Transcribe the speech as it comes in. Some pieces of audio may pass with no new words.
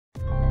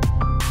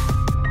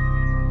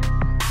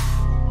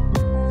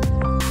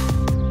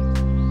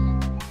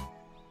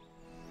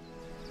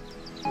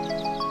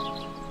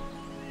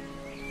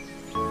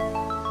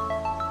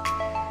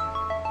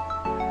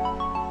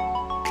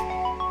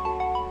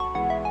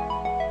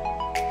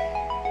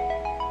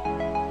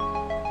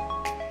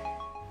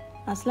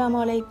அஸ்ஸலாமு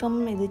அலைக்கும்.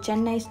 இது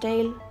சென்னை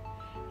ஸ்டைல்.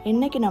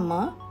 இன்றைக்கி நம்ம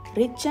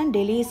ரிச் அண்ட்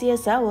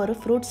டெலிசியஸாக ஒரு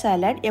ஃப்ரூட்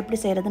சாலட் எப்படி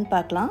செய்கிறதுன்னு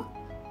பார்க்கலாம்.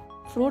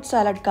 ஃப்ரூட்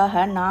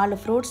சாலட்காக 4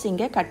 ஃப்ரூட்ஸ்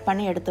இங்கே கட்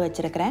பண்ணி எடுத்து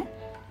வச்சுருக்கிறேன்.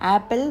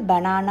 Apple,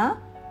 banana,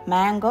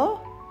 mango,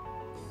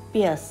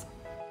 piers.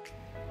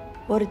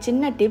 ஒரு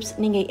சின்ன டிப்ஸ்,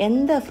 நீங்கள்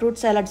எந்த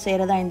ஃப்ரூட் சாலட்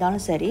செய்கிறதா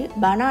இருந்தாலும் சரி,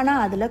 பனானா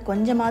அதில்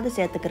கொஞ்சமாவது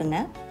சேர்த்துக்கிறங்க.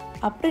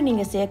 அப்படி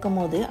நீங்கள் சேர்க்கும்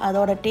போது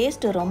அதோட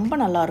டேஸ்ட்டு ரொம்ப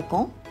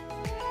நல்லாயிருக்கும்.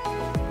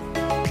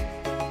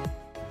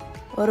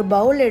 ஒரு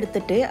பவுல்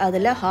எடுத்துட்டு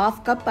அதில் 1/2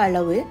 கப்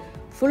அளவு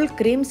ஃபுல்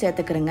க்ரீம்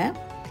சேர்த்துக்கிறங்க.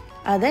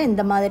 அதை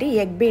இந்த மாதிரி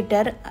எக்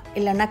பீட்டர்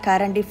இல்லைன்னா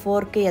கரண்டி,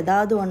 ஃபோர்க்கு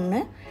ஏதாவது ஒன்று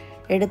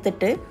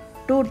எடுத்துட்டு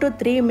 2 to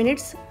 3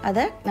 மினிட்ஸ்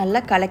அதை நல்லா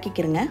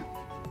கலக்கிக்கிறங்க.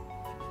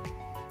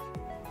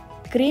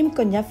 க்ரீம்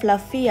கொஞ்சம்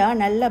ஃப்ளஃபியாக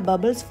நல்ல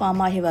பபிள்ஸ்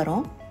ஃபார்ம் ஆகி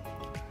வரும்.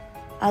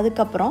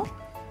 அதுக்கப்புறம்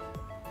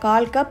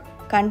 1/4 கப்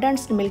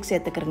கண்டென்ஸ்டு மில்க்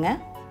சேர்த்துக்கிறங்க.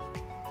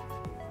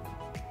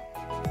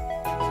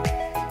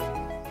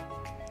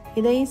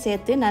 இதையும்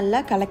சேர்த்து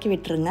நல்லா கலக்கி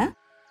விட்டுருங்க.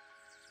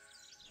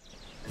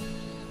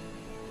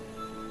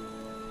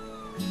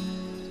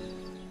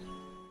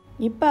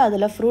 இப்போ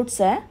அதில்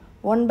ஃப்ரூட்ஸை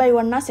 1 by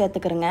 1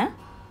 சேர்த்துக்கிறங்க.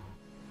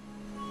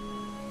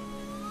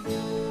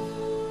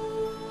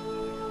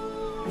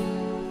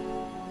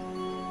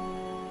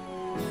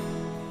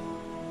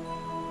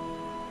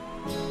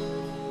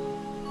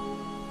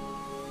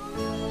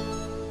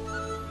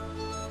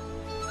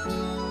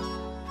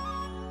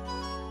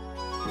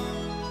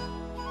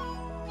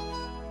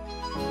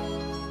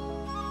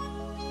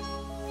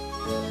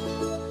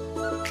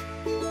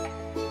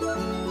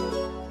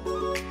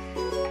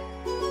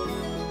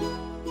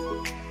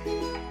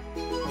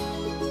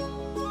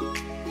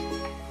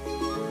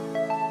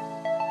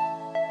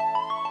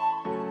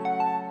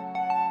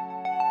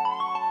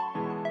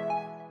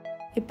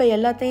 இப்போ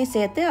எல்லாத்தையும்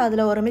சேர்த்து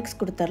அதில் ஒரு மிக்ஸ்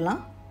கொடுத்துடலாம்.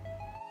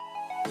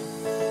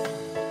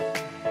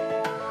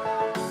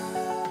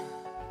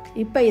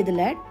 இப்போ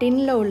இதில்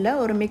டின்னில் உள்ள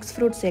ஒரு மிக்ஸ்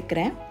ஃப்ரூட்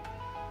சேர்க்குறேன்.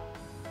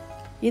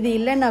 இது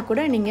இல்லைன்னா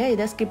கூட நீங்கள்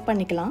இதை ஸ்கிப்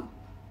பண்ணிக்கலாம்.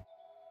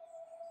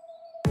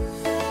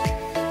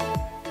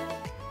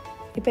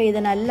 இப்போ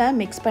இதை நல்லா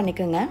மிக்ஸ்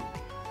பண்ணிக்கோங்க.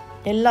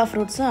 எல்லா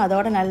ஃப்ரூட்ஸும்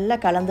அதோட நல்லா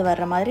கலந்து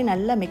வர்ற மாதிரி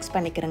நல்லா மிக்ஸ்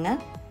பண்ணிக்கிறேங்க.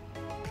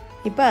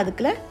 இப்போ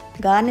அதுக்குள்ள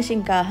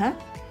கார்னிஷிங்காக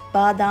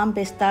பாதாம்,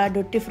 பிஸ்தா,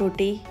 டுட்டி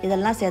ஃப்ரூட்டி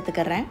இதெல்லாம்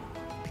சேர்த்துக்கிறேன்.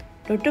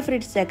 டுட்டி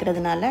ஃப்ரூட்டி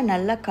சேர்க்குறதுனால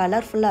நல்லா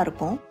கலர்ஃபுல்லாக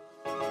இருக்கும்.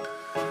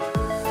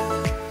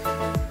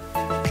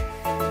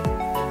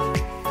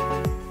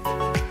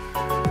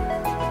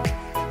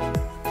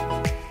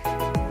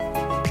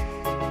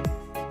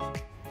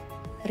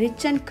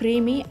 ரிச் அண்ட்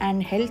க்ரீமி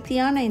அண்ட்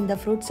ஹெல்த்தியான இந்த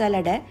ஃப்ரூட்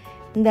சாலடை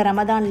இந்த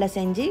ரமதானில்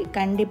செஞ்சு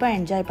கண்டிப்பாக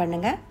என்ஜாய்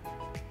பண்ணுங்கள்.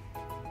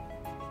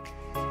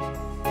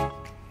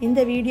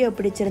 இந்த வீடியோ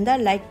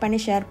பிடிச்சிருந்தால் லைக் பண்ணி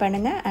ஷேர்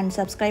பண்ணுங்கள் அண்ட்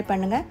சப்ஸ்கிரைப்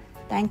பண்ணுங்கள்.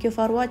 தேங்க்யூ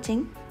ஃபார்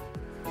வாட்சிங்.